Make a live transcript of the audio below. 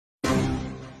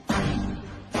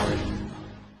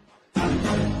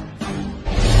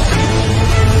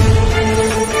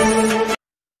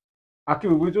Akí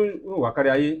gbogbo tó wà kárí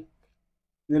ayé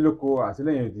nílòkó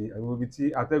àtìlẹ́yìn òdì àgbègbè tí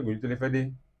atẹ́gùn tó lè fẹ́ dé.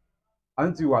 A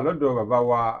ti wà lọ́dọ̀ bàbá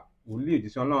wa wòlíì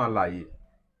òjíṣẹ́ Ọlọ́run alààyè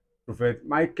Prophet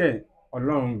Michael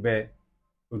Olohumbe,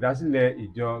 olùdásílẹ̀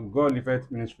ìjọ God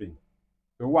Lift Ministry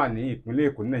tó wà ní ìpínlẹ̀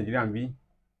Èkó ní Nàìjíríà ń bí.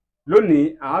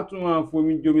 Lónìí a tún máa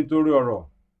fomi jomi torí ọ̀rọ̀,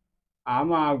 a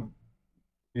máa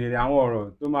béèrè àwọn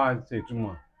ọ̀rọ̀ tó máa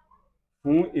ṣètumọ̀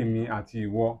fún èmi àti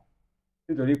ìwọ,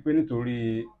 nítorí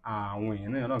àwọn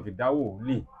èèyàn náà Ọlọ́run fi dá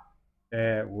wòlíì.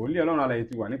 Wòlíì Ọlọ́run alààyè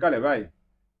ti wà níkàlẹ̀ báyìí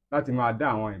láti máa dá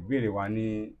àwọn ìbéèrè wa ní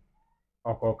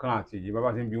ọ̀kọ̀ọ̀kan àti èyí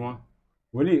bàbá ti ń bi wọ́n.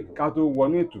 Wòlíì, ká tó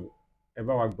wọnú ètò, ẹ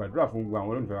bá wa gbàdúrà fún gbogbo àwọn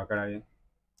olólùfẹ́ wa kárí ayé.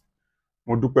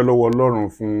 Mo dúpẹ́ lọ́wọ́ Ọlọ́run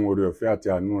fún oore ọ̀fẹ́ àti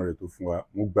àánú rẹ̀ tó fún wa.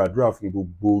 Mo gbàdúrà fún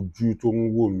gbogbo ojú tó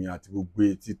ń wò mí àti gbogbo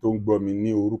etí tó ń gbọ́ mi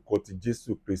ní orúkọ ti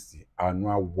Jésù Kristi. Àánú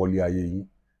á wọlé ayé yín,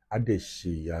 á dẹ̀ ṣe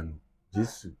ìyanu.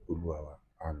 Jésù Olúwa wa.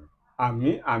 Àmín.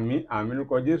 Àmín, àmín, àmín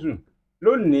lórúkọ Jésù.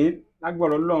 Lónìí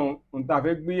lágbára Ọlọ́run, ohun tá a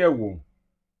fẹ́ gbé yẹ̀wò,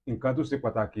 nǹkan tó ṣe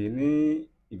pàtàkì ní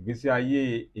ìgbésí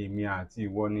ayé èmi àti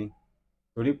ìwọ ni.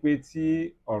 Torí pé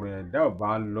tí ọ̀rọ̀ ẹ̀dá ò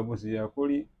bá lọ bó ṣe yẹ kó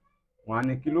rí, wọ́n á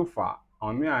ní kí ló fà á,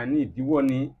 àwọn mìíràn ní ìdíwọ́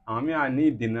ni, àwọn mìíràn ní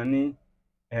ìdènà ní.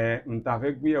 Ohun tá a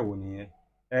fẹ́ gbé yẹ̀wò nìyẹn.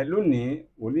 Lónìí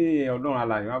wòlíì Ọlọ́run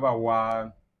alààyè wọ́n á bá wa,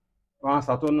 wọ́n á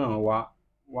ṣàtọ́nà wa,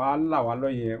 wọ́n á là wá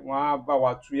lóye, wọ́n á bá wa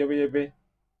tú yẹ́bẹ́yẹ́bẹ́.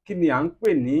 Kí ni à ń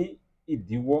pè ní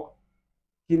ìdíwọ́?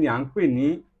 Kí ni à ń pè ní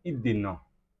ìdènà?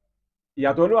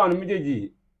 Ìyàtọ̀ ló wà nínú méjèèjì,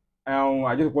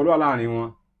 àjọṣepọ̀ ló wà láàrin wọn.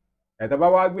 Tá bá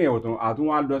wá gbìyànjú tán, àtún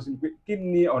wá lọ sí pé kí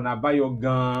ni ọ̀nà àbáyọ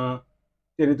gan-an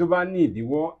tí ẹni tó bá ní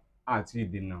ìdíwọ́ àti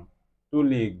ìdènà tó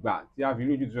lè gbà tí a fi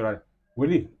rí ojútùú rẹ̀.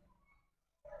 Wòlíì.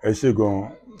 Ẹ ṣé gan,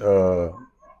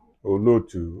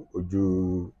 olóòtú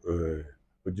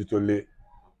ojú tó lé,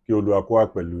 kí Olúwa kó wà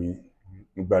pẹ̀lú yín.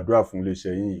 Mo gbàdúrà fún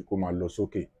iléeṣẹ́ yín kó máa lọ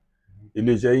sókè.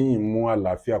 Iléeṣẹ́ yín mú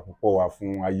àlàáfíà púpọ̀ wá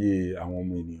fún ayé àwọn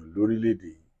ọmọ ènìyàn lórílẹ̀-èdè,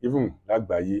 even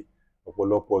lágbàáyé.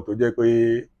 Ọ̀pọ̀lọpọ̀ tó jẹ́ pé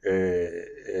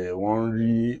wọ́n ń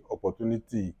rí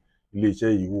opportunity iléeṣẹ́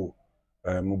yìí wò.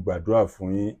 Mo gbàdúrà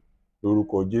fún yín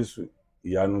lórúkọ Jésù.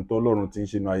 Ìyanu tọ́lọ́run tí ń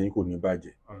ṣe nínú ayé kò ní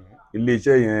bàjẹ́.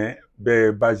 Iléeṣẹ́ yẹn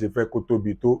bẹ́ẹ̀ bá ṣe fẹ́ kó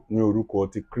tóbi tó ní orúkọ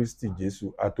ti Kristi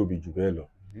Jésù, á tóbi jù bẹ́ẹ̀ lọ.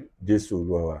 Jésù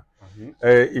Olúwa wa.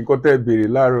 Nǹkan tẹ́ béèrè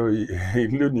láàárọ̀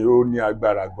lónìí ó ní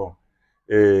agbára gan.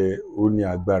 Ó ní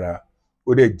agbára.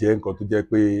 Ó dẹ̀ jẹ́ nǹkan tó jẹ́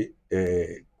pé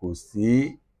kò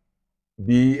sí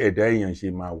bí ẹ̀dá èèyàn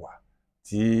ṣe máa wà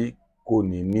tí kò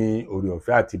ní oore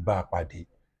ọ̀fẹ́ àti bá a pàdé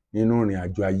nínú ìrìn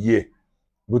àjò ayé ẹ̀.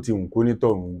 Bó ti wù kó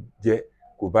nítọ̀hún jẹ́,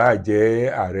 kò bá jẹ́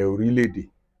ààrẹ orílẹ̀-èdè,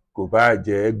 kò bá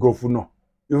jẹ́ gọ́fúnà,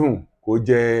 even kó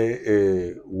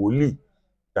jẹ́ wòlíì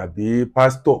tàbí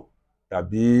pásítọ̀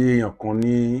tàbí èèyàn kan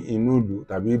ní inú ìlú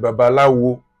tàbí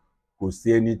babaláwo, kò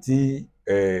sí ẹni tí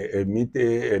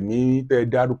ẹ̀mí tẹ́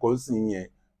dárúkọ sí yẹn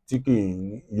tí kì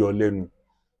í yọ lẹ́nu.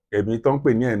 Ẹ̀mí tó ń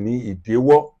pè ní ẹ̀mí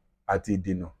ìdíwọ́ àti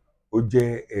ìdènà, ó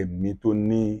jẹ́ ẹ̀mí tó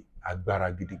ní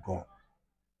agbára gidi gan,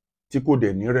 tí kò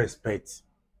dẹ̀ ní respect.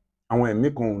 Àwọn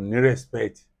ẹ̀mí kan ò ní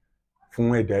respect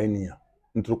fún ẹ̀dá ènìyàn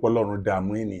nítorí pé Ọlọ́run dá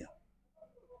mọ́ ènìyàn.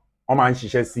 Wọ́n máa ń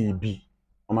ṣiṣẹ́ sí ibi,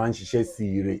 wọ́n máa ń ṣiṣẹ́ sí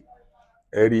ire.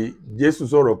 Ẹ̀rí Jésù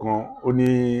sọ̀rọ̀ kan, ó ní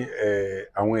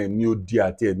àwọn ẹ̀mí odi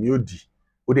àti ẹ̀mí òdì,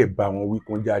 ó dẹ̀ bá wọn wí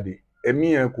kán jáde. Ẹ̀mí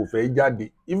yẹn kò fẹ́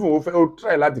jáde, even ó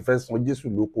try láti fẹ́ san Jésù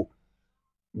lóko.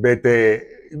 Bẹ̀tẹ̀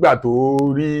ìgbà tó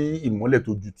rí ìmọ́lẹ̀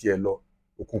tó ju tiẹ̀ lọ,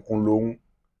 òkùnkùn lòun.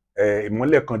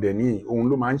 Ìmọ́lẹ̀ kan dẹ̀ ní òun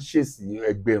ló máa ń ṣèṣì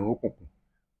ẹgbẹ̀rún òkùnkùn.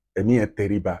 Ẹ̀mí yẹn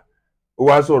tẹríba. Ó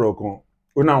wá sọ̀rọ̀ kan,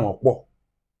 ó ní àwọn pọ̀.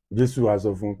 Jésù wá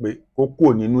sọ fún un pé kó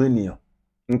kúrò nínú ènìyàn.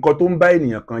 Nǹkan tó ń bá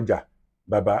ènìyàn kan jà,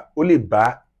 bàbá, ó lè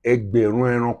bá ẹgbẹ̀rún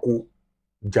ẹranko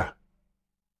jà.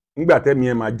 Nígbà tẹ́mi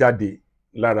yẹn máa jáde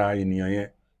lára ènìyàn yẹn,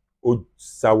 ó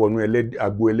sá wọnú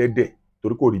agbo ẹlẹ́dẹ̀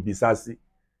torí kò rí ibi sá sí.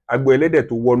 Agbo ẹlẹ́dẹ̀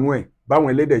tó wọnú ẹ̀, báwọn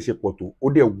ẹlẹ́dẹ̀ ṣe pọ̀ tó, ó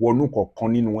dẹ̀ wọnú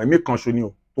kọ̀ọ̀kan nínú wọn. Ẹ̀mí kan ṣo ni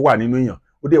tó wà nínú èèyàn,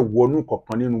 ó dẹ̀ wọnú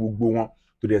kọ̀ọ̀kan nínú gbogbo wọn.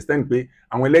 To the extent pé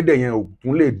àwọn ẹlẹ́dẹ̀ yẹn ò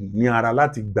tún lè ní ara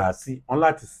láti gbà sí, wọ́n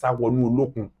láti sá wọnú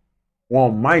olókun.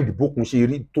 Wọn mind bókun ṣe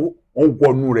rí tó, wọ́n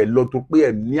wọnú rẹ̀ lọ tó pé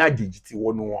ẹ̀mí àjèjì ti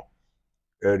wọnú wọn.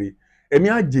 Ẹ̀rí ẹ̀mí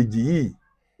àjèjì yìí,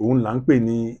 òun là ń pè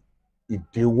ní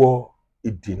ìdíwọ́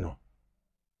ìdènà.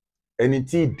 Ẹni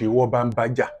tí ìdíwọ́ bá ń bá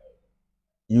jà,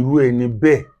 irú ẹni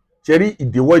bẹ́ẹ̀, ṣe rí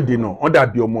ìdíwọ́ ìdènà, wọ́n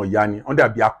dàbí ọmọ ìyá ni, wọ́n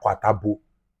dàbí akọ àtabo.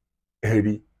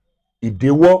 Ẹ̀rí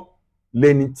ìdíwọ́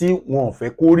lẹni tí wọn ò fẹ́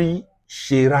kó rí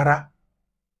ṣe rárá.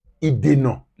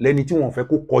 Ìdènà lẹni tí wọn ò fẹ́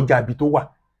kó kọjá ibi tó wà.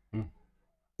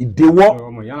 Ìdíwọ́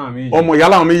ọmọ ìyá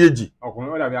làwọn méjèèjì.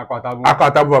 Ọkùnrin ó dàbí akọ àtabo. Akọ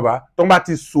àtabo bàbá, tó bá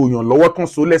ti sòyàn lọ́wọ́ tán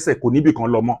so lẹ́sẹ̀ kò níbì kan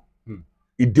lọ mọ́.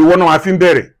 Ìdíwọ́ náà wá fi ń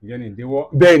bẹ̀rẹ̀.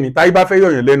 Bẹ́ẹ̀ ni táyé bá fẹ́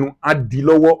yọ̀yàn lẹ́nu, á di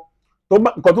lọ́wọ́.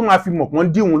 nǹkan tó máa fi mọ̀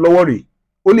pọ́n dí òun lọ́wọ́ rèé,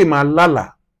 ó lè máa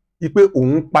lálàá wípé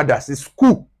òun padà sí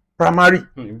school primary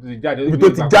ibi tó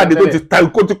ti jáde tó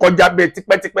ti kọjá bẹ́ẹ̀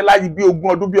tipẹ́tipẹ́ láyé bí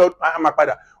 20 ọdún bí a máa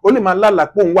padà. Ó lè máa lálàá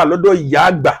pé òun wà lọ́dọ̀ ìyá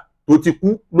àgbà tó ti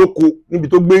kú lóko níbi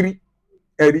tó gbé rí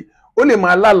ẹ̀rí. Ó lè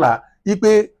máa lálàá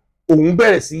wípé òun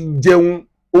bẹ̀rẹ̀ sí jẹun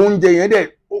oúnjẹ yẹn dẹ̀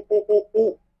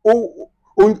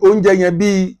oúnjẹ yẹn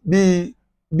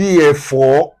bí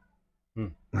ẹ̀fọ́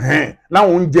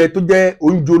láwọn oúnjẹ tó jẹ́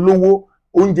oúnjẹ olówó,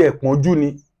 oúnjẹ ìpọ́njú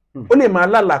ni. Ó lè máa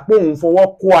lálàá pé òun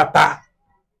fọwọ́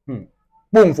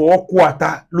kó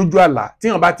ata lójú àlá. Tí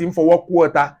wọ́n bá ti ń fọwọ́ kó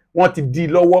ata wọ́n ti di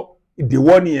lọ́wọ́,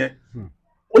 ìdèwọ́ nìyẹn.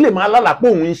 Ó lè máa lálàá pé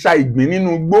òun ń ṣa ìgbín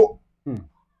nínú igbó,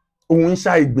 òun ń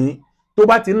ṣa ìgbín. Tó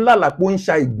bá ti ń lálàá pé ó ń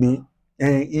ṣa ìgbín,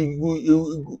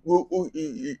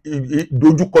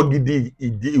 ìdojúkọ gidi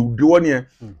ìdíwọ́ nìyẹn.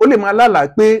 Ó lè máa lálàá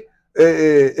pé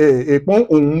èpọ́n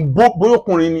òun bóyá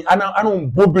ọkùnrin ni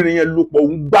òun bóbìnrin yẹn lò pọ̀,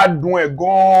 òun gbádùn ẹ̀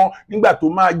gan-an nígbà tó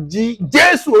máa jí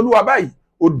Jésù Olúwa báyìí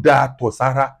ó da àtọ̀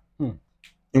sára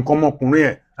nǹkan ọmọkùnrin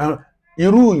ẹ̀.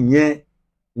 Irú yẹn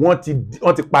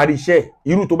wọ́n ti parí iṣẹ́.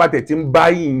 Irú tó bá tẹ̀ tí ń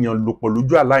bá èèyàn lò pọ̀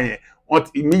lójú àlá yẹn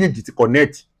méjèèjì ti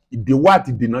connect, ìdèwọ́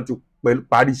àti ìdènà ti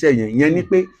parí iṣẹ́ yẹn. Ìyẹn ni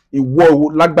pé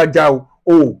ìwọ lágbájá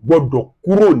o gbọ́dọ̀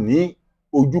kúrò ní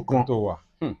ojú kan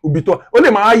ibi tó. Ó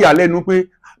lè máa yà lẹ́nu pé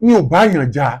mi ò bá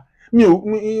yàn jà, mi ò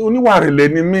oníwà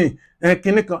rẹ̀lẹ̀ ni mí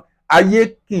kinní kan. Ayé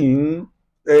kì í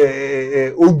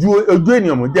ojú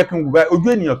ènìyàn mọ̀ jẹ́ kí n gbà, ojú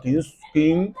ènìyàn kì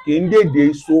í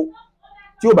dédé so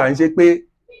tí ò bá ń ṣe pé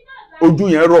ojú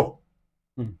yẹn rọ̀.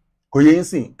 Kò yẹ ń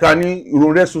sìn ká ní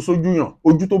irun rẹ̀ so sójú yàn,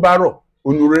 ojú tó bá rọ̀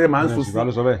onírúurú rẹ̀ máa ń so sí.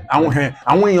 Àwọn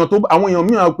èèyàn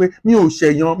mìíràn pé mi ò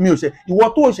ṣẹ̀yàn, ìwọ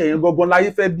tó ṣẹ̀yàn gangan láyé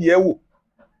fẹ́ bí ẹ wò.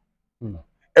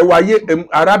 Ẹ wá ayé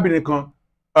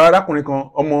arákùnrin kan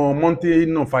ọmọ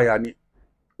Mountain of Fire ni,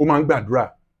 ó máa ń gbàdúrà.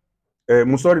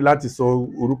 Mo sọ́rí láti sọ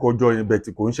orúkọ ọjọ́ yẹn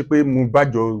bẹ̀tì kò ń ṣe pé mo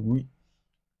bájọ wí.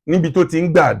 Níbi tó ti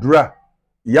ń gbàdúrà,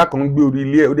 ìyá kan ń gbé orí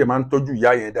ilé ẹ̀, ó dẹ̀ máa ń tọ́jú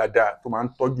ìyá yẹn dáadáa, tó máa ń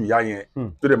tọ́jú ìyá yẹn,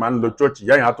 tó dẹ̀ máa ń lọ church.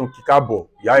 Ìyá yẹn á tún kí káàbọ̀,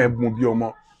 ìyá yẹn mú bí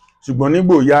ọmọ. Ṣùgbọ́n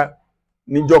nígbò ya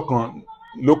níjọ́ kan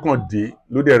ló kàn dé,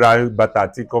 ló dẹ̀ ra bàtà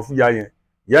àti kan fún ìyá yẹn.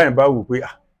 Ìyá yẹn bá wò pé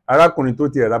arákùnrin tó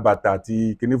ti ra bàtà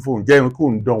àti kinní fóun jẹ́ kó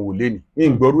ń dán wò léni ní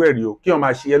ìgbọ́rú ẹ̀rí o, kí wọ́n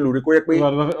máa ṣe é lórí kó yẹ pé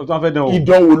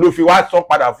ìdánwò ló fi wá sọ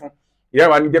padà fún. Ìyá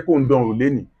wa ní jẹ́ kó ń dán wò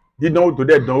léni. Dídánwò tó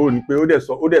dẹ̀ dánwò ni pé ó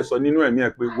dẹ̀ sọ nínú ẹ̀mí ẹ̀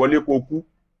pé wọlé kó kú.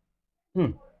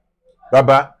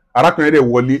 Bàbá arákùnrin dẹ̀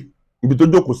wọlé, ibi tó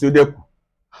jókòó sí ó dẹ̀ kù.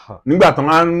 Nígbà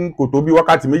tán kò tó bí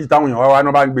wákàtí méjì táwọn èèyàn wá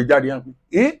náà bá ń gbé jáde yẹn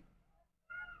pé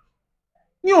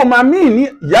ní o máa míì ní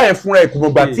ìyá ẹ̀ fúnra ẹ̀ kò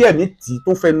mọ̀gbà tí ẹ̀mí tì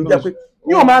tó fẹnu jẹ́ pé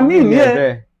ní o máa míì ní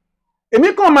ẹ̀ èmi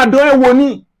kàn máa dán ẹ wo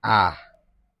ní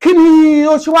kí ni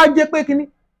ó ṣe wá jẹ́ pé kí ni.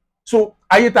 So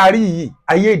ayé tá a rí yìí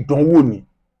ayé ìdánwò ni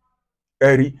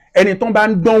ẹ̀rí. Ẹni tó bá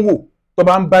ń dánwò tó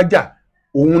bá ń bájà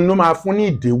òun ló máa fún ní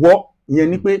ìdèwọ́. Ìyẹn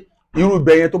ni pé irú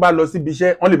ibẹ̀ yẹn tó bá lọ síbi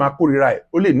iṣẹ́ wọ́n lè máa kórìíra ẹ̀,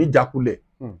 ó lè ní ìjákulẹ̀.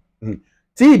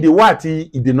 Tí ìdèwọ́ àti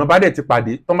ìdènà bá dẹ̀ ti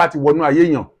pàdé tó bá ti wọnú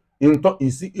ayé yàn,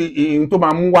 ìhun tó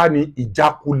máa mú wá ní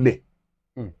ìjákulẹ̀.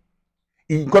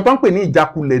 Nǹkan tó ń pè ní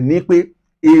ìjákulẹ̀ ni pé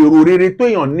èrò rere tó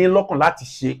èèyàn ní lọ́kàn láti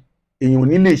ṣe èèyàn ò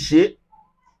ní lè ṣe,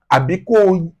 àbí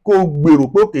kó gbèrò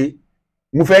pé òkè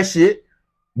mo fẹ́ ṣe,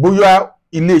 bóyá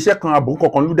ilé iṣẹ́ kan àbò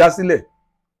kankan ló dá sílẹ̀,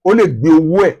 ó lè gbé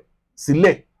owó ẹ̀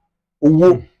sílẹ̀,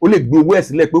 ó lè gbé owó ẹ̀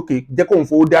sílẹ̀ pé òkè jẹ́ kóun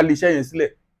fowó dá ilé iṣẹ́ yẹn sílẹ̀.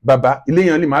 Bàbá ilé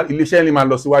iṣẹ́ yẹn lè máa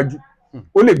lọ síwájú.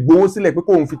 Ó lè gbowó sílẹ̀ pé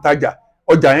kóun fi tajà,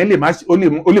 ọjà yẹn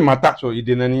ó lè máa tà. So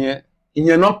ìdènà nìyẹn.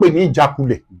 Ìyẹn náà pè ní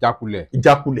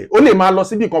ìjákulẹ̀. Ó lè máa lọ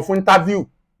síbì kan fún interview,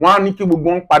 wọ́n á ní kí gbogbo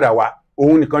wọn padà wá,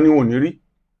 òun nìkan ni wọn ò ní rí.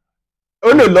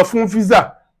 Ó lè lọ fún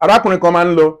visa. Arákùnrin kan máa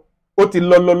ń lọ, ó ti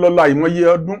lọ àìmọye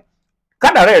ọdún,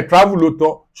 kádàrá ẹ̀ travel ló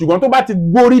tọ́, ṣùgbọ́n tó bá ti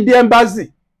gbórí dé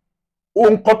embassy,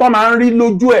 ohun kan tó máa ń rí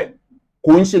lójú ẹ̀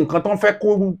kò ń ṣe nǹkan tó ń fẹ́ kó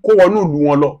wọnú ìlú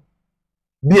wọn lọ,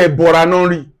 bí ẹbọra náà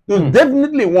rí.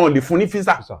 Definitely wọn ò lè fún ní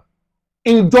visa.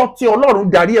 Ìjọ tí Ọlọ́run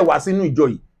darí ẹ̀ wá sínú ìjọ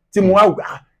yìí tí mo wá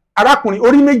arákùnrin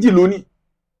orí méjì lónìí,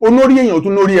 onórí èèyàn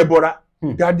tún lórí ẹbọra.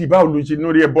 Dádì báwo ló ṣe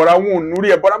lórí ẹbọra? Wọn ò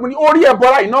lórí ẹbọra. Mo ní orí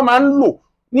ẹbọra iná máa ń lò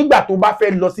nígbà tó bá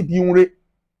fẹ́ lọ síbi ire,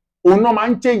 òun náà máa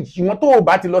ń change. Ṣùgbọ́n tó o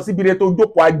bá ti lọ síbi ire tó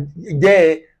jókòó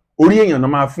jẹ́ orí èèyàn náà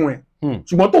máa fún ẹ.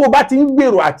 Ṣùgbọ́n tó o bá ti ń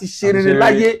gbèrò àti ṣe rere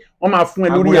láyé wọ́n máa fún ẹ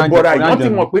lórí ẹbọra yìí. Wọ́n ti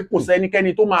mọ̀ pé kò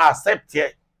sẹ́nikẹ́ni tó máa accept ẹ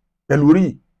pẹ̀lú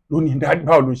orí lónìí. Dádì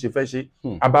báwo ló ṣe fẹ́ ṣe?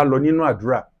 A bá lọ nínú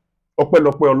àdúrà,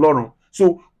 ọpẹ́lọpẹ́ Ọlọ́run.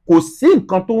 So kò sí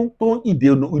nǹkan tó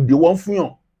ìdèwọ́ fún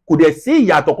yàn, kò dẹ̀ sí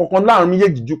ìyàtọ̀ kankan láàrin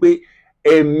méjèèjì ju pé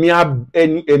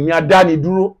ẹ̀mí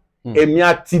adánidúró, ẹ̀mí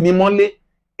atinimọ́lé,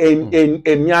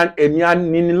 ẹ̀mí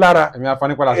aninilára,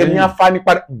 ẹ̀mí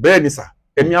afánipadà bẹ́ẹ̀ ni sà,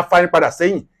 ẹ̀mí afánipadà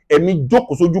sẹ́yìn, ẹ̀mí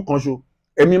jókòó sójú kan ṣo,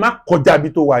 ẹ̀mí má kọjá bí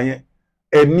tó wà yẹn.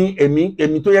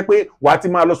 ẹ̀mí tó yẹ pé wàá ti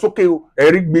máa lọ sókè o,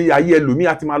 ẹ̀rí gbé ayé ẹlòmíì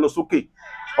á ti máa lọ sókè.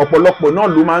 Ọ̀pọ̀lọpọ̀ náà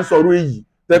ló máa ń sọ̀rọ̀ èyí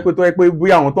tó yẹ pé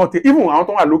bóyá àwọn tó even àwọn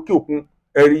tó wà lókè òkun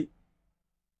ẹ̀rí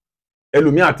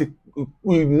ẹlòmíì àti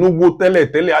ìnáwó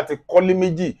tẹ́lẹ̀ àti kọ́lé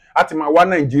méjì àti máa wá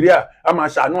Nàìjíríà á máa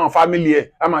ṣàánú àwọn fámìlì ẹ̀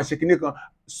á máa ṣe kinní kan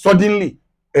suddenly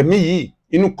ẹ̀mí yìí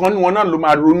inú kan ní wọn náà ló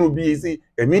máa ronú bí sí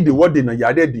ẹ̀mí ìdèwọ́dè náà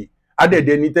yàdẹ̀dẹ̀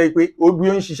adẹ̀dẹ̀ ní tẹ́ pé ó bí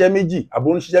ó ń ṣiṣẹ́ méjì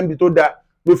àbò ń ṣiṣẹ́ níbi tó dáa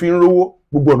ló fi ń rówó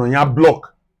gbogbo ọ̀nà yẹn á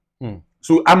block.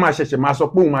 So a máa ṣẹ̀ṣẹ̀ máa sọ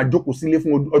pé òun máa jókòó sílé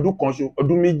fún ọdún kan ṣo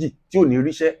ọdún méjì tí ò ní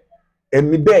ríṣẹ́.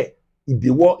 Ẹ̀mí bẹ́ẹ̀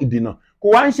ìdèwọ́ ìdènà kò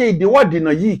wá ń ṣe ìdèwọ́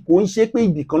ìdènà yìí kò ń ṣe pé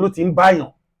ibì kan ló ti ń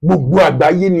báyàn gbogbo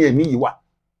àgbáyé ni ẹ̀mí yìí wà.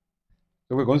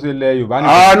 tó pé kò ń ṣe ilẹ̀ Yorùbá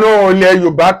nìkan. àánú ilẹ̀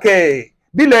Yorùbá kẹ̀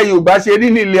bí ilẹ̀ Yorùbá ṣe rí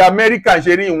ní ilẹ̀ Amẹ́ríkà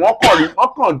ṣe rí wọ́n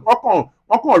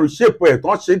kàn rí ṣèpọ̀ ẹ̀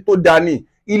tán ṣe tó dáa ní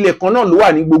ilẹ̀ kan náà ló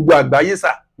wà ní gbogbo àgbáyé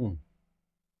sà.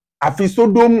 Àfi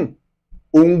Sódómù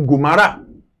òun Gòmárà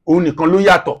òun nìkan ló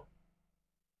yàtọ̀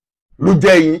ló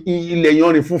jẹ́ ilẹ̀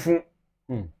yanrìn funfun.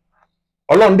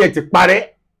 Ọlọ́run dẹ̀ ti parẹ́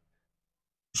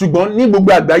ṣùgbọ́n ní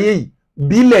gbogbo àgbáyé yìí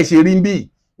bí ilẹ̀ ṣe rí bí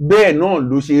bẹ́ẹ̀ náà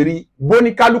ló ṣe rí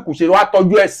bóníkálùkù ṣe wá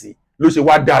tọ́jú ẹ̀ sí ló ṣe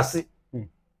wá dá sí.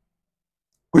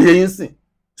 Kò yẹ yín sìn.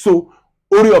 So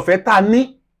oore ọ̀fẹ́ tá a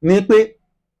ní ni pé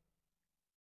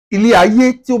ilé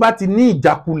ayé tí ó bá ti ní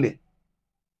ìjákulẹ̀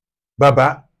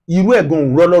bàbá irú ẹ̀gan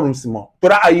òun rọ́lọ́run sì mọ̀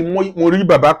tọ́ra àyè mo rí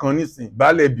bàbá kan nísìn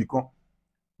baálẹ̀ ibì kan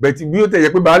bẹ̀tì bí ó tẹ̀ yẹ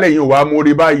pé baálẹ̀ yìí ò wá mo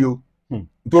rí báyìí o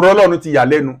nítorí Ọlọ́run ti yà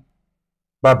lẹ́nu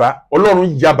bàbá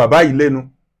Ọlọ́run ya bàbá yìí lẹ́nu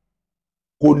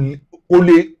kò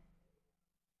lè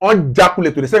wọ́n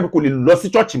jákulẹ̀ tó lè sẹ́yìn pé kò lè lọ sí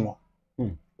ṣọ́ọ̀ṣì mọ́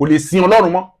kò lè sin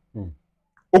Ọlọ́run mọ́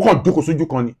ó kàn jókòó sójú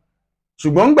kan ni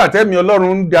ṣùgbọ́n ńgbà tẹ́mi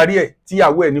Ọlọ́run ń darí ẹ̀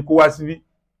tíyàwó ẹ̀ ní kó wá síbí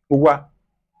kó wá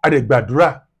a dẹ̀ gbàdúrà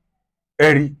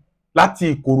ẹ̀rí láti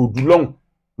Ìkòròdú lọ́hùn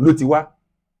ló ti wá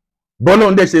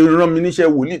bọ́lọ́run dẹ̀ ṣe rán mi níṣẹ́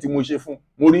wòlíì tí mo ṣe fún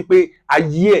mo rí pé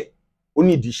ayé ẹ̀ ó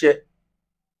ní ìdíṣẹ́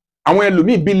àwọn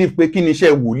ẹlòmíì believe pé kí ni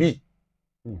iṣẹ́ wòlíì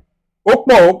ó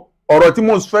pọ̀ ọ̀rọ̀ tí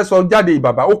mo fẹ́ sọ jáde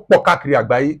bàbá ó pọ̀ káàkiri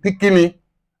àgbáyé kí ni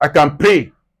I can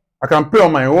pray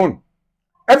on my own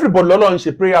everybody lọ́lọ́run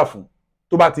ṣe prayer fún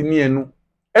tó bá ti ní ẹnu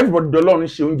everybody lọ́lọ́run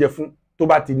ṣe oúnjẹ fún tó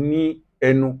bá ti ní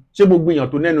ẹnu ṣé gbogbo èèyàn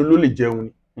tó nẹ́nu ló lè jẹun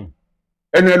ni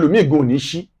ẹnu ẹlòmíì gan ò ní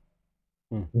ṣí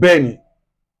bẹ́ẹ̀ ni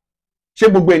ṣé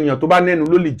gbogbo ènìyàn tó bá nẹ́nu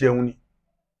ló lè jẹun ni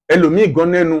ẹlòmíì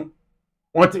gan nẹ́nu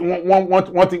wọ́n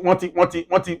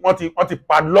ti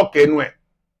padlock ẹnu ẹ̀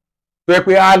tó yẹ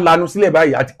pé á lanu sílẹ̀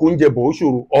báyìí àti kó oúnjẹ bọ̀ ó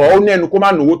ṣòro ó nẹ́nu kó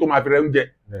má nówó tó máa fi rẹ oúnjẹ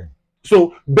so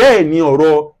bẹ́ẹ̀ ni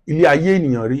ọ̀rọ̀ ilé ayé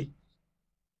ènìyàn rí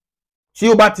tí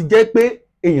ó bá ti jẹ́ pé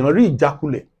èèyàn rí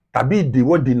ìjákulẹ̀ tàbí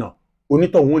ìdèwọ́dènà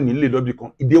onítọ̀hún ò ní lè lọ́bì kan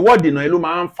ìdèwọ́dènà yẹn ló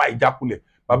máa ń fa ìjákulẹ̀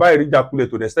bàbá ìrí ìjákulẹ̀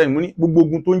tó dẹ̀ sẹ́yìn mú ní gbogbo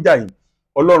ogun tó ń jà yìí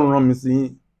Ọlọ́run rán mi sí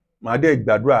yín màá dẹ̀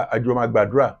gbàdúrà àjọ máa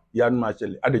gbàdúrà ìyanu máa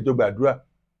ṣẹlẹ̀ àdèjọ gbàdúrà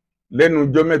lẹ́nu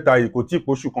ọjọ́ mẹ́ta yìí kò tí ì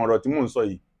pósù kan ọ̀rọ̀ tí mò ń sọ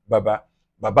yìí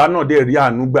bàbá náà dẹ̀ rí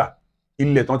àánú gbà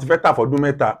ilẹ̀ tán ti fẹ́ tà fọ́dún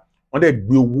mẹ́ta wọ́n dẹ̀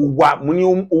gbé owó wá mo ní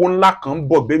owó ńlá kan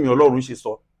bọ̀ bẹ́ẹ̀ mi Ọlọ́run ṣe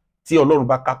sọ tí Ọlọ́run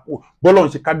bá ká kú bọ́lọ́run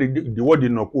ṣe ká ìdíwọ́de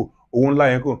náà kú owó ńlá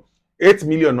yẹn kù 8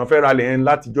 million náà fẹ́ ra lẹ̀ yẹn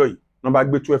látijọ́ yìí náà bá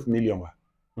gbé 12 million wá.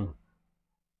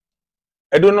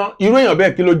 ẹ̀dùn náà irú èèyàn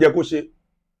bẹ́ẹ̀ kí ló jẹ́ kó ṣe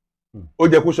ó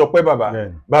jẹ́ kó sọpẹ́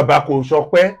bàbá kò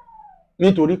sọpẹ́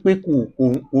nítorí pé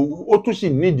ó tún sì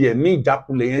nídìí ẹ̀mí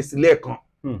ìjákulẹ̀ yẹn sí lẹ́ẹ̀kan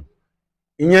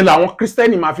ìyẹn làwọn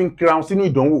Kírísítẹ́nì máa fi ń kira wọn sínú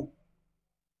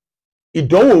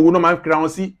ìdánwò owó náà máa ń kira wọn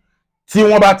sí tí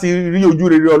wọ́n bá ti rí ojú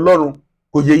rere Ọlọ́run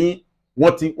kò yé yín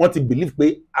wọ́n ti believe pé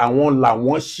àwọn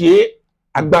làwọn ṣe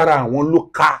agbára àwọn ló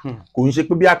ká kò ń ṣe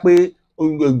pé bí a pé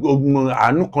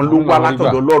àánú kan ló wá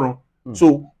látọ̀dọ̀ Ọlọ́run so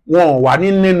wọn ò wà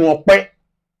nínú ọpẹ́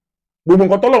gbogbo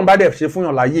nǹkan tọ́lọ́run bá dẹ̀ ṣe fún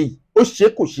yàn láyé yìí ó ṣe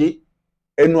kò ṣe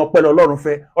ẹnu ọpẹ́ lọ́lọ́run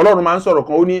fẹ́ Ọlọ́run máa ń sọ̀rọ̀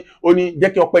kan ó ní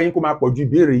jẹ́ kí ọpẹ́ yín kó máa pọ̀ ju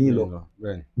ìbéèrè yín lọ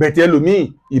bẹ̀tẹ̀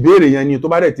ẹlòmíì ìbéèrè yẹn ni tó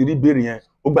bá dẹ̀ ti rí ìbéèrè yẹn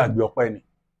ó gbàgbé ọpẹ́ ni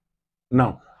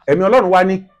now ẹ̀mí Ọlọ́run wá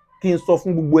ní kí n sọ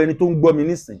fún gbogbo ẹni tó ń gbọ́ mi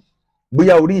nísìn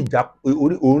bóyá orí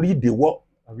ìdèwọ́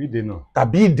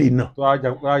tàbí ìdènà tó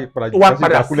wá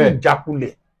padà sí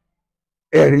ìjákulẹ̀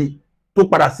ẹ̀rí tó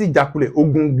padà sí ìjákulẹ̀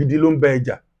ogun gidi ló ń bẹ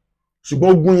ẹjà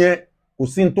ṣùgbọ́n ogun yẹn kò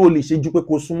sí ní tó lè ṣe ju pé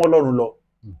kó súnmọ́ Ọlọ́run lọ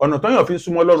ọ̀nà tó yàn fi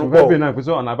súnmọ́ Ọlọ́run pọ̀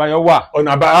ọ̀nà àbáyọ wà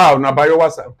ọ̀nà àbáyọ wà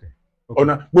sà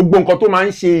ọ̀nà gbogbo nǹkan tó máa ń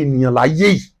ṣe ènìyàn láyé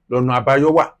yìí lọ́nà àbáyọ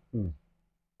wà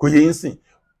kò yẹ yín sìn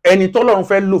ẹni tọ́lọ́run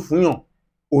fẹ́ lò fún yàn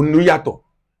òun ló yàtọ̀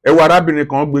ẹ wo arábìnrin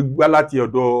kan gbé gbá láti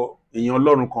ọ̀dọ̀ èèyàn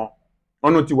Ọlọ́run kan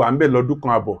wọn ti wà ń bẹ̀ lọ́dún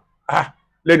kan àbọ̀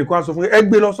lẹ́nìkan á sọ fún ẹ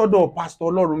gbé lọ sọ́dọ̀ pásítọ̀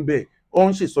Ọlọ́run bẹ́ẹ̀ ó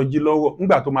ń ṣèsọjí lọ́wọ́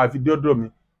nígbà tó máa fi dé ọ̀dọ̀ mi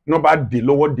náà bá dè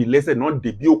lọ́wọ́ dè lẹ́sẹ̀ náà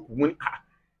dè bí òkú mú ní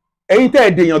ẹ̀yin tẹ́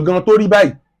ẹ̀ dèèyàn gan tó rí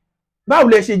báyìí báwo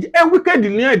lẹ ṣe ẹ wíkẹ́ẹ̀dì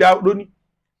ní ẹ̀dá lónìí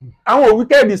àwọn ò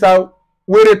wíkẹ́ẹ̀dì sa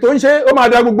wèrè tó ń ṣe ó máa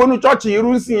da gbogbo inú chọ́ọ̀chì irú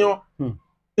ń sìn yan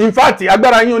in fact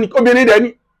agbára yín obìnrin dẹ̀ ni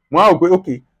wọ́n á wò pé ok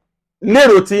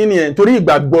lérò tí yín nìyẹn torí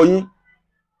ìgbàgbọ́ yín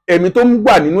ẹ̀mí tó ń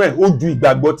wà nínú ẹ̀ ó ju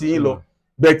ìgbàgbọ́ tí yín lọ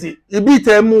bẹ̀tì ibi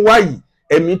tẹ́ mú wáyìí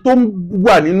ẹ̀mí tó ń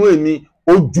wà nínú èmi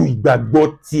ó ju ìgbàgbọ́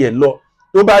tiẹ̀ lọ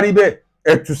tó bá rí bẹ́ẹ̀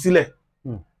ẹ tú sílẹ̀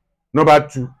nọ́mbà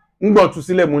 2 ńgbọ́n tú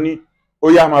sílẹ̀ mo ní ó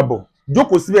yá máa bọ̀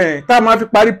jókòó síbẹ̀ yẹn tá a máa fi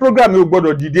parí program yìí ó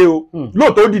gbọ́dọ̀ dìde o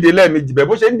lóòótọ́ ó dìde lẹ́ẹ̀mejì bẹ́ẹ̀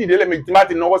bó ṣe ń dìde lẹ́ẹ̀mejì tí má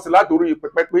ti náwó sí látòrí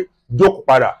pẹpẹ pé jókòó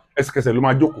padà ẹsẹ̀kẹsẹ̀ ló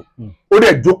máa jókòó ó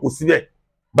dẹ̀ jókòó síbẹ̀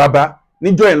bàbá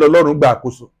níjọ́ yẹn lọ́lọ́run gba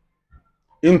àkóso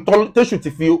tẹ́sù ti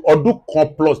fi ọdún kan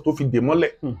plus tó fi dè mọ́lẹ̀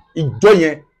ìjọ́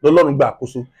yẹn lọ́lọ́run gba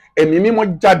àkóso ẹ̀mí mímọ́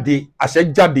jáde àṣẹ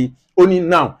jáde ó ní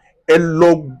now ẹ lọ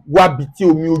wábi tí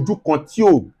omi ojú kan tí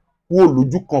ò kúrò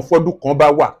lójú kan fọ́dún kan bá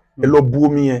wà ẹ lọ bu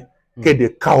omi yẹn kẹ̀dẹ̀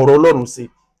ka ọ̀rọ̀ ọlọ́run sí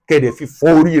kẹ̀dẹ̀ fi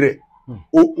fọ́ orí rẹ̀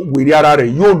wèrè ara rẹ̀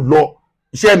yóò lọ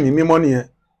iṣẹ́ ẹ̀mí mímọ́ nìyẹn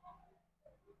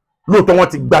lóòótọ́ wọ́n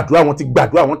ti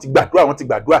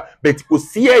gbàdúrà bẹ́ẹ̀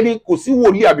kò sí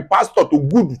wòlíì àbí pásítọ̀ tó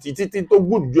gùdù títí tó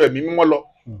gùdù ju ẹ̀mí mímọ́ lọ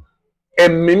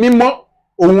ẹ̀mí mímọ́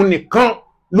òun nìkan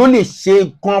ló lè ṣe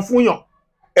nǹkan fúnyàn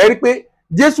ẹ rí pé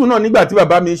Jésù náà nígbà tí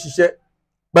bàbá mi ń ṣiṣẹ́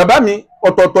bàbá mi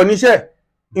ọ̀tọ̀ọ̀tọ̀ níṣẹ́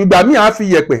ìgbà míì á fi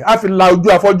yẹ̀pẹ̀ á fi la ojú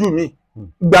afọ́jú mi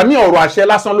ìgbà míì ọ̀rọ̀ àṣẹ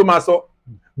lásán ló máa sọ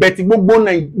bẹ̀tì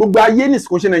gbogbo ayé nìsín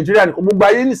kò ṣe Nàìjíríà nìkan gbogbo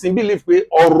ayé nìsín believe pé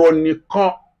ọ̀rọ̀ nìkan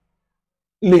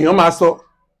lèèyàn máa sọ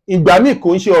ìgbà míì kò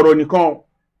ń ṣe ọ̀rọ̀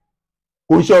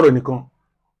nìkan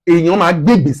èèyàn máa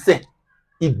gbé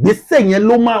ìgbésẹ̀ yẹn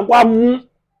ló máa wá mú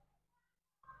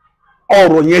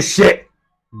ọ̀rọ̀ yẹn ṣẹ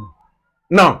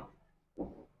now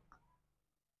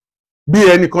bí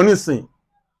ẹnìkan nísìn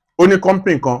ó ní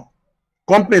company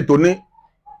tó ní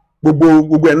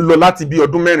gbogbo ẹ̀ ń lọ láti bí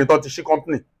ọdún 4 tó ti ṣí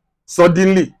company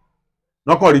suddenly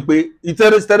wọ́n kàn rí pé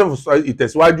instead of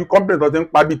ìtẹ̀síwájú company tó ti ń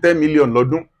pa bí 10 million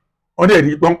lọ́dún wọ́n dẹ̀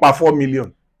rí pé wọ́n pa 4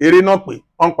 million èrè náà pé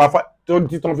wọ́n pa tó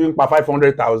fi ń pa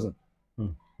 500,000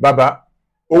 bàbá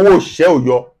owó òṣìṣẹ́ ò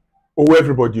yọ owó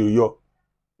everybody ò yọ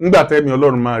nígbà tẹ́mi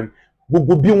Ọlọ́run máa rí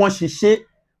gbogbo bí wọ́n ṣe ṣe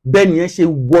bẹ́ẹ̀ ni ẹ ṣe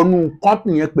wọnú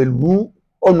company yẹn pẹ̀lú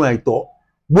ọ̀nà àìtọ́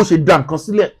bó ṣe dá nǹkan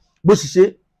sílẹ̀ bó ṣe ṣe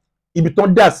ibi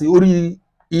tán dà sí orí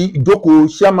ìjókòó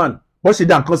chairman bó ṣe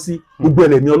dá nǹkan sí gbogbo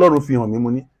ẹlẹ́mí Ọlọ́run fi hàn mí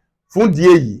mo ní fún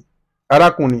díẹ̀ yìí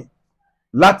arákùnrin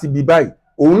láti bí báyìí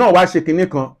òun náà wá ṣe kinní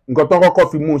kan nǹkan tó kọ́kọ́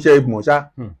fi mú iṣẹ́ ìgbọ̀n ṣá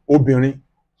obìnrin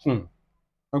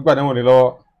wọ́n gbàdé wọn lè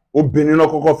lọ́wọ́ obìnrin náà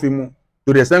kọ́kọ́ fi mú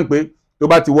torí ẹ̀ sẹ́yìn pé tó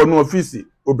bá ti wọnú ọ́fíìsì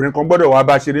obìnrin kan gbọ́dọ̀ wá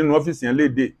bá ṣe nínú ọ́fíìsì yẹn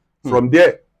léde from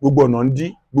there gbogbo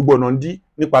ọ̀nà ń dí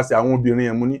nípasẹ̀ àwọn obìnrin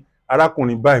yẹn mú ní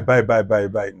arákùnrin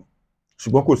báyìí ni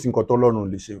ṣùgbọ́n kò sí nǹkan tó Ọlọ́run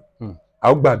lè ṣe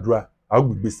a ó gbàdúrà a ó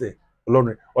gbègbèsẹ̀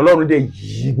Ọlọ́run dẹ̀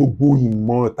yí gbogbo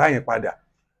ìmọ̀ táyẹn padà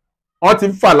wọ́n ti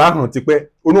ń fà láhàn tipẹ́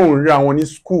olóhùn ríra wọn ní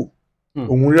school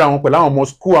òun ríra wọn pẹ̀lú àwọn ọmọ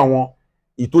school àwọn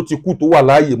ìtó ti kú tó wà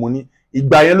láàyè mo ní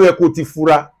ìgbà yẹn ló yẹ kó ti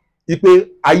fura wípé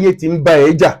ayé ti ń bá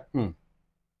ẹ jà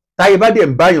táyé bá dẹ̀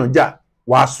ń báyàn jà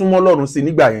wàá súnmọ́ Ọlọ́run sí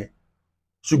nígbà yẹn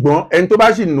ṣùgbọ́n ẹni tó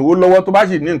bá sì náwó lọ́wọ́ tó bá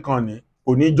sì ní nǹkan ní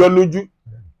kò ní jọ́ lójú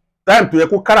táìmù tó yẹ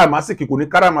kó káràmásìkì kò ní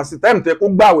káràmásìkì táìmù tó yẹ kó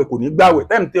gbàwẹ̀ kò ní gbàwẹ̀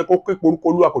táìmù tó yẹ kó ké porúkọ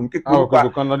Olúwa kò ní ké porúkọ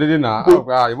àwọn kan lọ dédé náà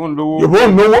ìbọn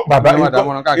lówó bàbá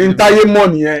ìntayé mọ̀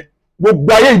nìyẹn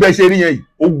gbogbo ayé ìbẹ̀ ṣe rí yẹn yìí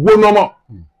ó gbóná mọ̀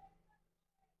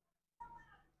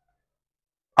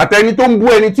àtẹni tó ń bú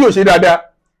ẹni tí ò ṣe dáadáa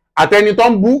àtẹni tó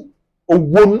ń bú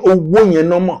owó yẹn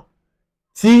náà mọ̀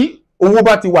tí owó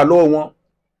bá ti wà lọ́wọ́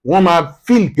wọ́n máa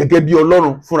feel gẹ́gẹ́ bí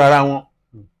Ọlọ́run fúnra wọn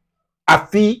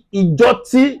àfi ìjọ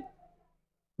tí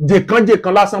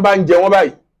jẹ̀kanjẹ̀kan lásán bá ń jẹ wọ́n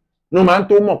báyìí ní wọ́n máa ń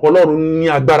tó mọ̀ pé Ọlọ́run ní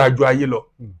agbára ju ayé lọ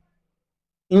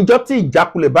ìjọ tí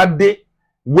ìjákulẹ̀ bá dé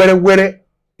wẹ́rẹ́wẹ́rẹ́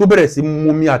tó bẹ̀rẹ̀ sí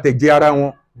mumi àtẹ̀jẹ́ ara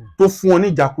wọn tó fún wọn ní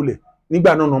ìjákulẹ̀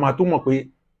nígbà náà máa tó mọ̀ pé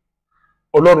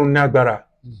Ọlọ́run ní agbára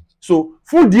so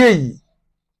fún díẹ̀ yìí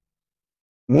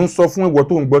mo ń sọ fún ìwọ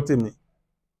tó ń gbọ́ tèmi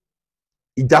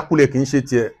ìjákulẹ̀ kì í ṣe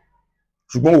tiẹ̀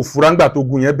ṣùgbọ́n òfurá ńgbà tó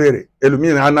gun yẹn bẹ̀rẹ̀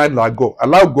ẹlòmíràn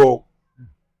aláàgọ̀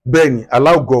bẹ́ẹ̀ ni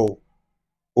aláàgọ̀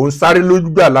òun sáré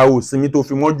lójúgbà aláwọ̀ sinmi tó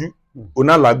fi mọ́jú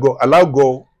onálàgọ̀ aláàgọ̀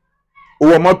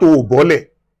owó mọ́tò ò bọ́lẹ̀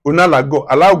onálàgọ̀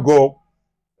aláàgọ̀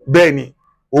bẹ́ẹ̀ ni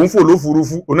òun fò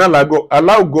lófurufú onálàgọ̀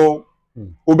aláàgọ̀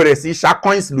ó bẹ̀rẹ̀ sí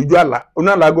ṣàkọ́ìnsì lójú àlá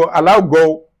onálàgọ̀ aláàgọ̀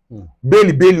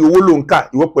bẹ́ẹ̀lì owó ló ń kà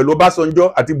ìwọ pẹ̀lú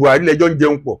Ọbásanjọ́ àti Buhari lẹ́jọ́ ń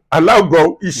jẹun pọ̀ aláàgọ̀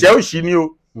ìṣẹ́ òṣì ni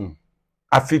o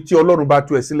àfi tí Ọlọ́run bá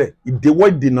tú ẹ sílẹ̀ ìdèwọ́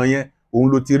ìdènà yẹn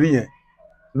òun ló ti rí yẹn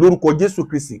lórúkọ Jésù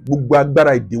Kristi gbogbo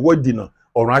agbára ìdèwọ́ ìdènà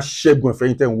ọ̀run aṣẹ́gun ẹ̀fẹ́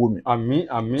yín tẹ́ ń wò mí. àmín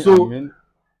àmín so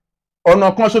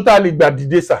ọ̀nà kan ṣó tá a lè gbà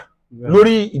dìde sà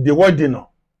lórí ìdèwọ́ ìdènà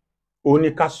òun ni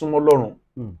ká súnmọ́ Ọlọ́run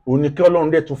òun ni kí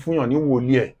Ọlọ́run dẹ̀ tún fúnyàn ní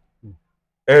wòlíì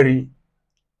ẹ̀ rí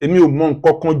èmi ò mọ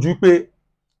nǹkan kan ju pé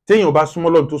téèyàn bá súnmọ́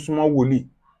Ọlọ́run tó súnmọ́ wòlíì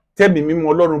tẹ́mi mímọ́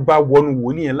Ọlọ́run bá wọnú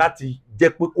wòlíì yẹn láti jẹ́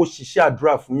pé kó ṣiṣẹ́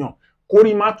àdúrà fúnyàn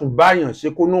kórí má tún báyàn ṣe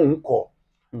kó náà ń kọ̀.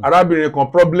 Arábìnrin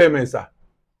kan problem ẹ̀ sà,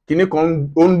 kinní kan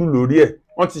ó ń lù lórí ẹ̀,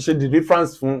 wọ́n ti ṣe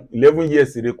deliverance fún 11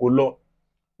 years rẹ̀ kó lọ.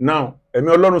 Now ẹ̀mí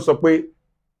Ọlọ́run sọ pé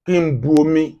kí n bu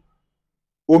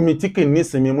omi tí kì í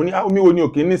nísinmi. Mo ní omi wo ni ò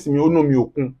kì í nísinmi? Ó ní omi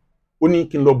òkun. Ó ní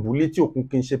kí n lọ bù létí òkun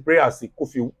kí n ṣe prayer sí kó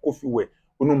fi wẹ̀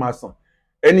ó ní máa sàn.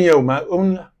 Ẹni yẹn ò máa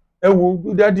ẹ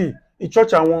wo dádì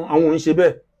church àwọn ò ń ṣe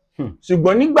bẹ́ẹ̀.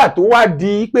 Ṣùgbọ́n nígbà tó wá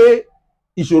di pé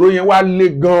ìṣòro yẹn wá le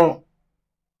gan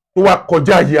tó wá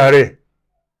kọjá ìyá rẹ̀,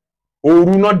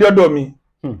 òru náà dọ́dọ̀ mi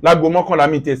láago 11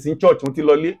 mi tẹ̀sí church mo ti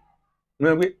lọ lé.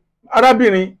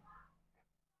 Arábìnrin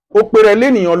ó pèrè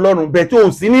lénìyàn Ọlọ́run bẹ́ẹ̀ tó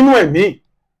ò sí nínú ẹ̀mí.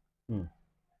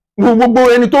 Gbogbo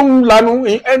ẹni tó ń lanu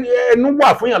ẹnu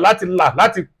wà fún yàn láti là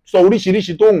láti sọ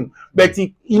oríṣiríṣi tó hùn bẹ́ẹ̀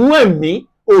ti inú ẹ̀mí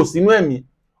ò sínú ẹ̀mí.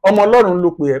 Ọmọ Ọlọ́run ló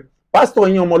pè ẹ́, pásítọ̀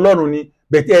yín ọmọ Ọlọ́run ni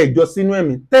bẹ̀tẹ̀ ẹ̀jọ́ sínú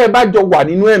ẹ̀mí. Tẹ́ ẹ bá jọ wà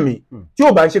nínú ẹ̀mí tí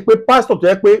ò bá ṣe pé pásítọ̀ tó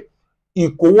yẹ pé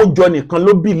ìkówójọ nìkan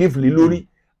ló bìlíf lé lórí,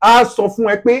 á sọ fún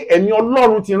ẹ pé ẹ̀mí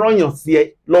Ọlọ́run ti rán yàn sí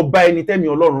ẹ, lọ bá ẹni tẹ́mi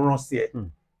Ọlọ́run rán sí ẹ.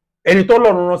 Ẹni tó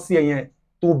Ọlọ́run rán sí ẹ yẹn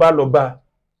tó bá lọ bá,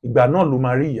 ìgbà náà ló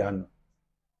máa rí ìyanu.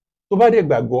 Tó bá dé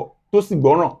gbàgbọ́ tó sì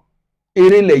gbọ́ràn,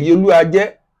 èrè ilẹ̀ yìí Olúwa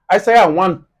jẹ́. Isaiah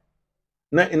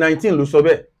 1:19 ló sọ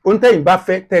bẹ́ẹ̀. Ó ní tẹ́yìn bá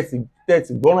fẹ́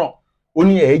tẹ̀sí gbọ́ràn, ó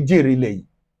ní ẹ̀ jèrè ilẹ̀ yìí.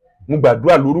 Mo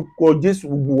gbàdúrà lórúkọ Jésù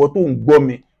gbogbo wọn tó ń gbọ́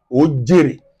mi ó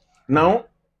jèrè. Now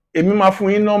èmi máa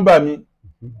fún yín nọ́mbà mi,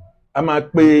 a máa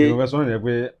pe. Ìwọ fẹ́ sọ nìyẹn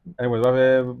pé ẹni tó bá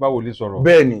fẹ́ bá wòlíì sọ̀rọ̀.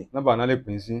 Bẹ́ẹ̀ ni nọ́mbà náà lè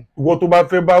pín sí. Ìwọ tó bá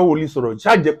fẹ́ bá wòlíì sọ̀rọ̀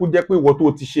ṣáàjẹ́ kó jẹ́ pé ìwọ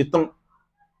tó ti ṣe tán.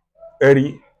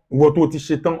 Ẹ̀rí ìwọ tó ti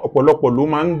ṣe tán, ọ̀pọ̀lọpọ̀ ló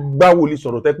máa ń bá wòlíì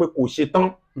sọ̀rọ̀ tẹ́ pé kò ṣe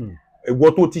tán.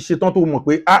 Ìwọ tó ti ṣe tán tó mọ̀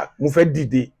pé mo fẹ́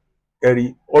dìde,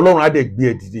 ẹ̀rí Ọlọ́run á dẹ̀ gbé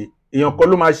ẹ dìde. Èèyàn kan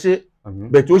ló máa ṣe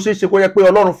bẹ́ẹ̀ tí ó ṣeé ṣe kó yẹ pé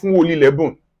Ọlọ́run fún wòlíì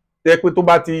lẹ́bùn tẹ́ pé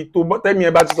tẹ́mi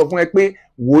ẹ bá ti sọ fún ẹ pé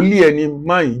wòlíì ẹni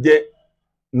máa ń jẹ́.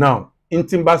 Now n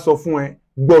tí n bá sọ fún ẹ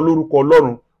gbọ́ lórúkọ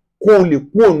Ọlọ́run kó o lè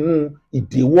kú òun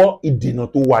ìdíwọ́ ìdènà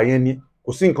tó wà yẹn ni.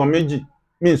 Kò sí nǹkan méjì,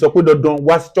 mi ì sọ pé dandan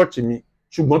wá sí church mi,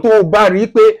 ṣùgbọ́n tó o bá rí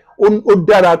pé ó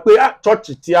dára pé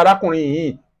church tí arákùnrin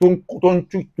yìí tó ń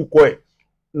tukọ̀ ẹ̀.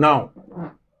 Now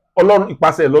Ọlọ́run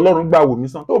ìpasẹ̀ lọ́lọ́run gbà wò mí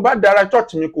sàn. Tó o bá dára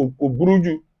church mi kò burú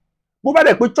jù. Bó bá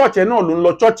dẹ̀ pé church ẹ náà ló ń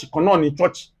lọ, church kan náà ni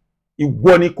church,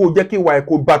 ìwọ ni kó jẹ́ kí ìwà ẹ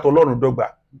kó bá tọlọ́run dọ́gba.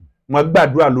 Mo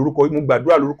gbàdúrà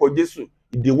lórúkọ Jésù,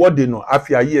 ìdíwọ́dè náà á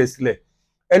fi ayé ẹ sílẹ̀.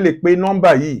 Ẹ lè pe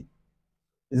nọ́mbà yìí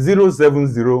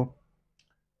 070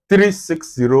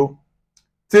 360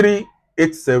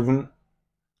 387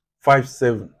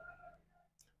 57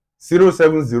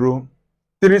 070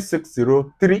 360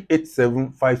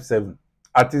 387 57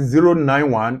 àti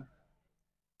 091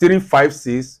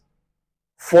 356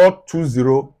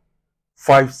 420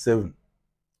 57.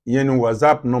 Ìyẹn ni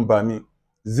WhatsApp nọ́mbà mi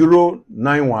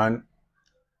 091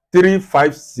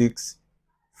 356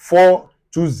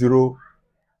 420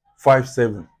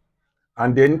 57.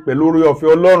 And then pẹ̀lú orí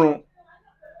ọ̀fẹ́ Ọlọ́run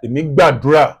èmi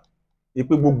gbàdúrà pé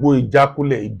gbogbo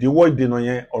ìjákulẹ̀ ìdíwọ́ ìdènà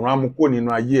yẹn ọ̀run á mú kúrò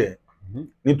nínú ayé ẹ̀.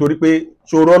 Nítorí pé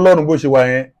ṣòro Ọlọ́run bó ṣe wà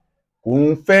yẹn kò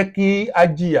ń fẹ́ kí á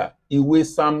jìyà. Ìwé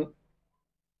Psalm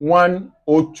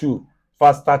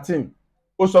 102:13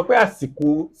 ó sọ pé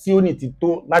àsìkò Síónì ti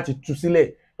tó láti tú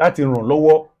sílẹ̀, láti ràn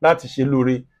lọ́wọ́, láti ṣe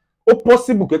lóore. Ó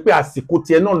possible pé àsìkò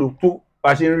tiẹ̀ náà ló tó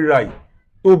bá ṣe ń ríra yìí.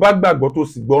 Tó bá gbàgbọ́ tó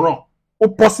sì gbọ́ràn, ó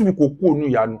possible kó kú ònú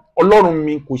ìyanu. Ọlọ́run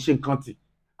mi kò ṣe nǹkan tì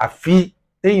àfi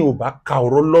téèyàn ò bá ka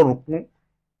ọ̀rọ̀ Ọlọ́run kún.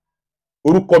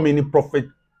 Orúkọ mi ni Prophet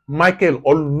Michael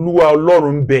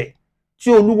Olohumbe.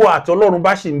 Tí Olúwa àti Ọlọ́run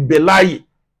bá ṣì ń bẹ láàyè,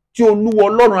 tí Olúwa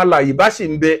Ọlọ́run alààyè bá ṣì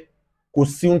ń bẹ, kò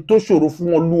sí ohun tó ṣòro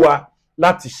fún Olúwa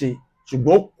láti ṣe.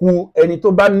 Ṣùgbọ́n ó kù ẹni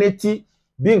tó bá nétí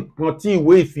bí nǹkan tí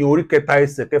ìwé ìfihàn orí 3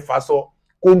 ẹsẹ̀ 6 sọ,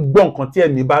 kó ń gbọ́ nǹkan tí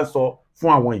ẹ̀mí bá ń sọ fún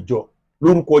àwọn ìjọ.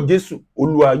 Lórúkọ Jésù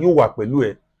Olúwa yóò wà pẹ̀lú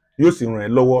ẹ, yóò sì ràn ẹ́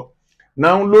lọ́wọ́.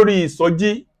 Náà lórí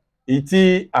ìsọjí èyí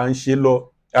tí à ń ṣe lọ,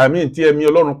 tí ẹ̀mí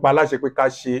Ọlọ́run pa láṣẹ pé ká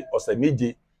ṣe ọ̀sẹ̀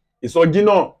 7. Ìsọjí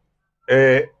náà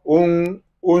ó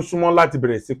ń súnmọ́ láti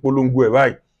bẹ̀rẹ̀ sí polongo ẹ̀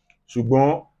báyìí,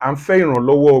 ṣùgbọ́n à ń fẹ́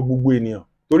ìrànlọ́wọ́ gbogbo ènìyàn.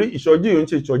 Torí ìsọjí yìí ń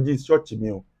ṣe ìsọjí ṣọ́ọ̀ṣì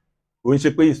mi o, ó ń ṣe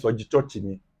pé ìsọjí ṣọ́ọ̀ṣì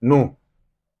mi no.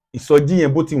 Ìsọjí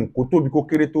yẹn bó ti wù kó tóbi kó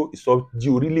kéré tó, ìsọjí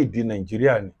orílẹ̀-èdè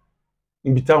Nàìjíríà ni.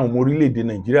 Níbi táwọn ọmọ orílẹ̀-èdè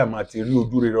Nàìjíríà máa ti rí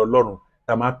ojú rere Ọlọ́run,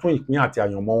 tá máa tún ìpín àti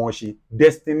àyànmọ́ wọn ṣe.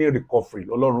 Destiny recovery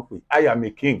Ọlọ́run pé I am a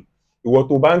king. Ìwọ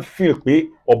tó bá ń feel pé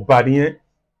ọba nìyẹn,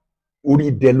 orí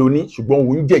idẹ ló ní, ṣùgbọ́n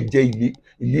òun jẹ̀jẹ̀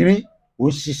ìlérí,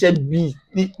 òun ṣiṣẹ́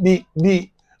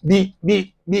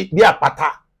bí àpáta,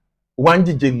 wá ń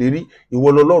jìjẹ ìlérí.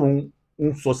 Ìwọ lọ́lọ́run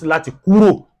ń sọ sí láti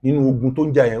kúrò nínú ogun tó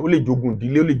ń jà yẹn. Ó lè jogun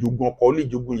ìdílé, ó lè jogun ọkọ, ó lè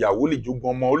jogun ìyàwó, ó lè jogun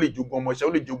ọmọ, ó lè jogun ọmọọṣẹ́,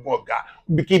 ó lè jogun ọ̀gá.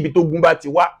 Ibikíbi tó gun bá ti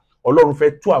wá, Ọlọ́run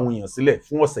fẹ́ tú àwọn èèyàn sílẹ̀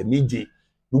fún ọ̀sẹ̀ 7.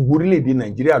 Gbogbo orílẹ̀-èdè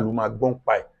Nàìjíríà ló máa gbọ́n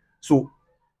pa ẹ̀. So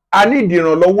a ní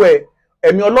ìdìrànlọ́wọ́ ẹ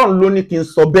ẹ̀mí Ọlọ́run ló ní kí n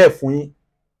sọ bẹ́ẹ̀ fún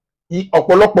yín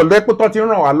ọ̀pọ̀lọpọ̀ lẹ́pẹ́tọ́ ti ń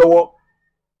ràn wá lọ́wọ́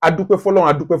adúpẹ́ fọlọ́run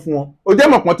adúpẹ́ fún wọn ó jẹ́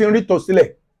mọ̀pọ́n tí ń rí ìtúsílẹ̀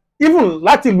even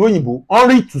láti ìlú òyìnbó wọ́n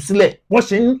rí ìtúsílẹ̀ wọ́n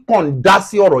ṣe ń kàn dá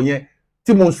sí ọ̀rọ̀ yẹn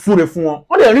tí mo ń súre fún wọn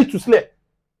wọ́n dẹ̀ rí ìtúsílẹ̀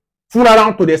fúnra ara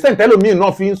wọn tó dẹ̀ sẹ́ǹtẹ́lò míì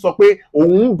náà fi ń sọ pé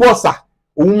òun ń bọ̀sà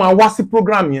òun máa wá sí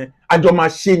program yẹn àjọ máa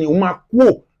ṣe ni òun máa kúò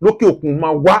lókè òkun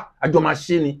máa wá àjọ máa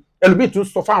ṣe ni ẹlòmíì tún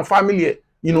sọ fáwọn fámìlì ẹ̀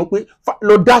pé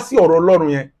lọ dá sí ọ̀rọ̀ Ọlọ́run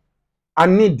yẹn a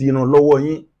ní ìdìrànlọ́wọ́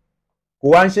yín kò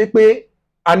wá ń ṣe pé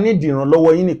a ní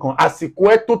ìdìrànlọ́wọ́ yín nìkan àsìkò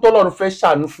ẹ tó tọ́lọ́run fẹ́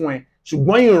ṣàánú fún ẹ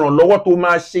ṣùgbọ́n ìrànlọ́wọ́ tó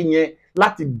máa ṣe yẹn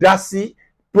láti dá sí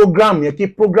program yẹn kí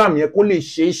program yẹn kó lè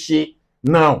ṣeé ṣe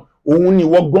now òun ni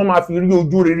ìwọ gan máa fi rí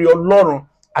ojú rere Ọlọ́run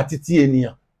àti ti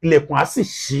ènìyàn ilẹ̀kùn á sì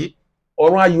ṣí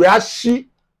ọ̀run ayọ̀ á ṣí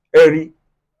ẹ̀rí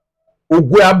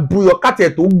ògo abúyọ kátẹ̀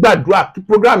tó gbàdúrà kí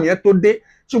program yẹn tó dé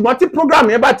ṣùgbọ́n tí program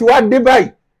yẹn bá ti wá dé báyìí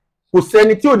kò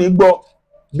sẹ́ni tí ò ní gbọ́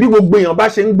bí gbogbo èèyàn bá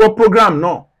ṣe ń gbọ́ program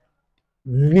náà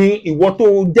ni ìwọ tó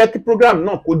jẹ́ kí program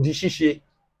náà kó di ṣíṣe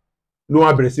ló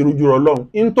máa bẹ̀rẹ̀ sí rojú Ọlọ́run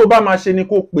in tó bá máa ṣe ni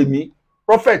kó pè mí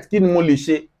prophet kí ni mo lè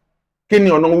ṣe kí ni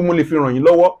ọ̀nà wo mo lè fi ràn yín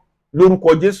lọ́wọ́ lórúkọ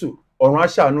Jésù ọ̀run á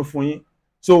ṣàánú fún yín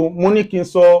so mo ní kí n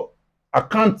sọ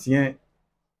àkáǹtì yẹn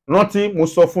rántí mo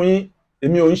sọ fún yín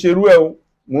èmi ò ń ṣerú ẹ o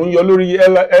mo ń yọ lórí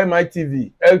MITV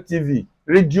LTV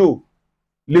rédíò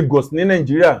Lagos ní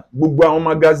Nàìjíríà gbogbo àwọn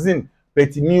magazine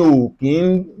bẹ̀tì mi ò kì í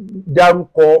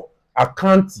dárúkọ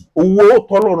àkáǹtì owó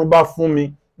tọ́lọ́run bá fún mi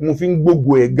mo fi ń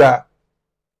gbógo ẹ̀ ga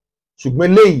ṣùgbọ́n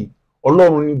eléyìí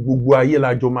Ọlọ́run ní gbogbo ayé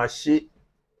lájọ máa ṣe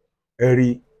ẹ̀rí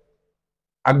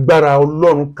agbára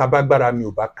Ọlọ́run kábágbára mi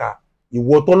ò bá ka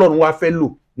ìwọ tọ́lọ́run wá fẹ́ lò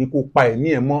ní kó pa ẹ̀mí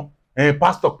ẹ̀ mọ́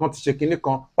pásítọ̀ kan ti ṣe kinní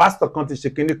kan pásítọ̀ kan ti ṣe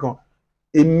kinní kan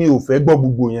èmi ò fẹ́ gbọ́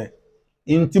gbogbo yẹn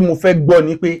in tí mo fẹ́ gbọ́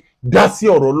ni pé dá sí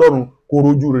ọ̀rọ̀ Ọlọ́run kó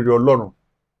rojú rere Ọlọ́run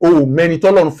o ò mẹ́ni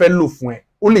tọ́lọ́run fẹ́ lò fún ẹ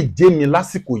ó lè jẹ́ mi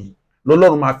lásìkò yìí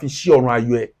lọ́lọ́run máa fi ṣí ọ̀run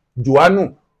ayọ̀ ẹ̀ Jòhánù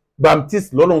Baptist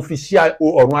lọ́lọ́run fi ṣí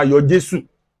ọ̀run ayọ̀ Jésù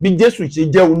bí Jésù ṣe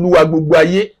jẹ́ olúwa gbogbo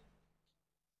ayé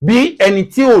bí ẹni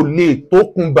tí ò lè tó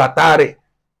kun bàtà rẹ̀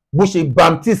bó ṣe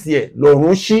Baptist ẹ̀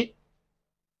lọ́run ṣí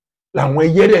làwọn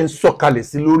ẹyẹ rẹ̀ ń sọ̀kalẹ̀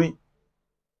sí lórí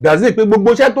gàzí pé gbogbo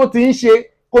iṣẹ́ tó ti ń ṣe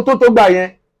kó tó gbà yẹn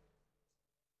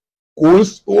ó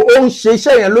ń ṣe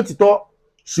iṣẹ́ yẹn lótìtọ́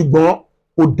ṣùgbọ́n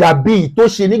kò dàbí tó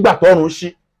ṣe nígbà tọ́run ṣí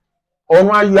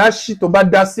ọ̀run ayọ̀ á ṣí tó bá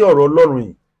dá sí ọ̀rọ̀ Ọlọ́run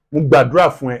yìí mo gbàdúrà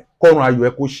fún ẹ kọ́run ayọ̀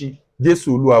ẹ kó ṣí Jésù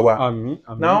Olúwa wa. Àmín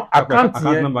àmín. Now àkáǹtì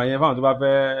yẹn fáwọn tó bá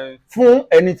fẹ́. fún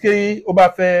ẹni tí ó bá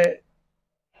fẹ́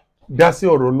dá sí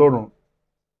ọ̀rọ̀ Ọlọ́run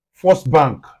First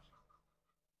Bank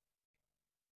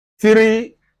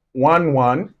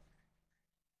 311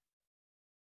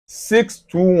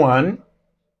 621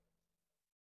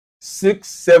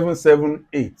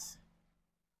 6778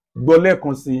 gbọ́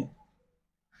lẹ́ẹ̀kan sí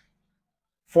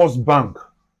First Bank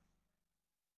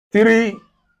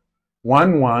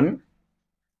 311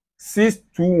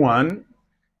 621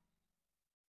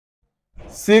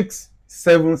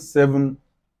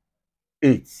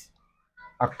 6778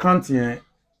 àkáǹtì yẹn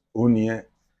ò nìyẹn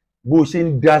bó ṣe ń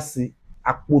dá sí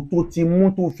àpò tó ti mú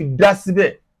tó fi dá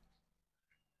síbẹ̀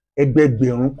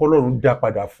ẹgbẹgbẹ̀rún kọ́lọ́run dá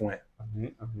padà fún ẹ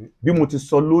bí mo ti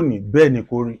sọ lónìí bẹ́ẹ̀ ni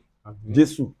kó rí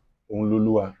Jésù òun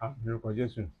lolúwa. Lórúkọ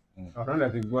Jésù ọ̀rọ̀ náà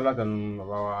ti gbọ́ látẹnu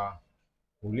bàbá wa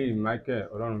wòlíì Michael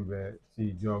Olohumbe ti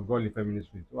ìjọ God Life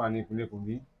Ministry tó wà ní ìpínlẹ̀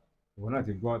Kogi ìwọ náà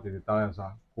ti gbọ́ tètè tara ẹ̀sà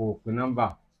kó o pe nọ́mbà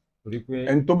torí pé.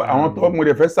 ẹni tó bá àwọn tó mo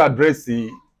lè fẹ́ sàdírẹ́sì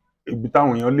ibi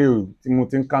táwọn èèyàn lè tí mo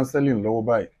ti ń counseling lọ́wọ́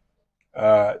báyìí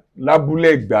lábúlé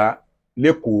Ẹ̀gbá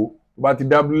lẹ́kọ̀ọ́ tó bá ti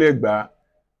dábúlé Ẹ̀gbá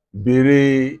béèrè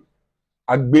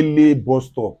agbélé bus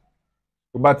stop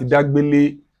tó bá ti dágbélé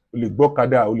o lè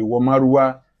gbọ́kadà o lè wọ márúwá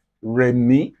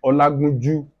Rẹ̀mí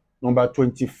Ọlágúnjú number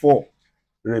 24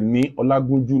 Rẹ̀mí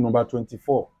Ọlágúnjú number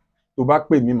 24 tó bá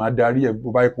pè mí máa darí ẹ̀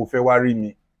bó bá yẹ kó fẹ́ wá rí mi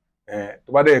tó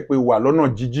bá dẹ̀ pé wà lọ́nà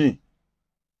jíjìn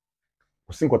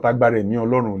kò sí nǹkan tágbára ẹ̀mí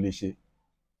Ọlọ́run ò lè ṣe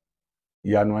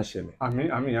ìyanu á ṣẹlẹ̀. Àmín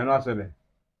àmín ìyanu á ṣẹlẹ̀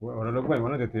ọ̀rọ̀ lọ́gbọ̀n ìwọ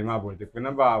náà tètè máa bọ̀ tètè pé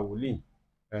nọ́mbà wòlíì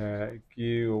kí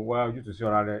o wá ojútùú sí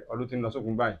ọ̀rọ̀ rẹ ọdún tí ń lọ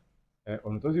sókun báyìí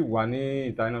ọ̀nà tó sì wà ní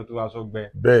ìta iná tó aṣọ gbẹ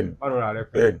má rọra rẹ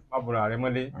pé má bọ̀ra rẹ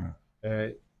mọ́lé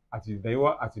àti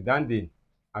ìdẹ́wọ́ àti dáǹdè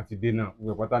àti dènà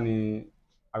gbogbo pátá ni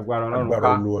agbára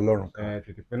Ọlọ́run ká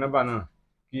tètè pé nọ́mbà náà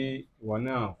kí ìwọ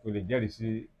náà kò lè jẹ́rìí sí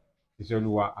iṣẹ́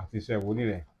Olúwa àti iṣẹ́ ìwòlí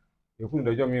rẹ̀ èkú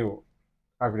ìdọ́jọ́ mi ò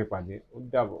káfíńrì pàdé ó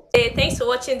dàbọ̀. Hey, thanks for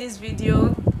watching this video.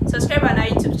 Subscribe on our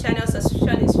YouTube channel.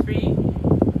 Subscription is free.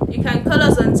 You can call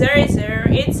us on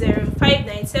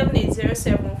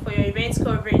 0080597807 for your event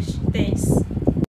coverage. Thanks.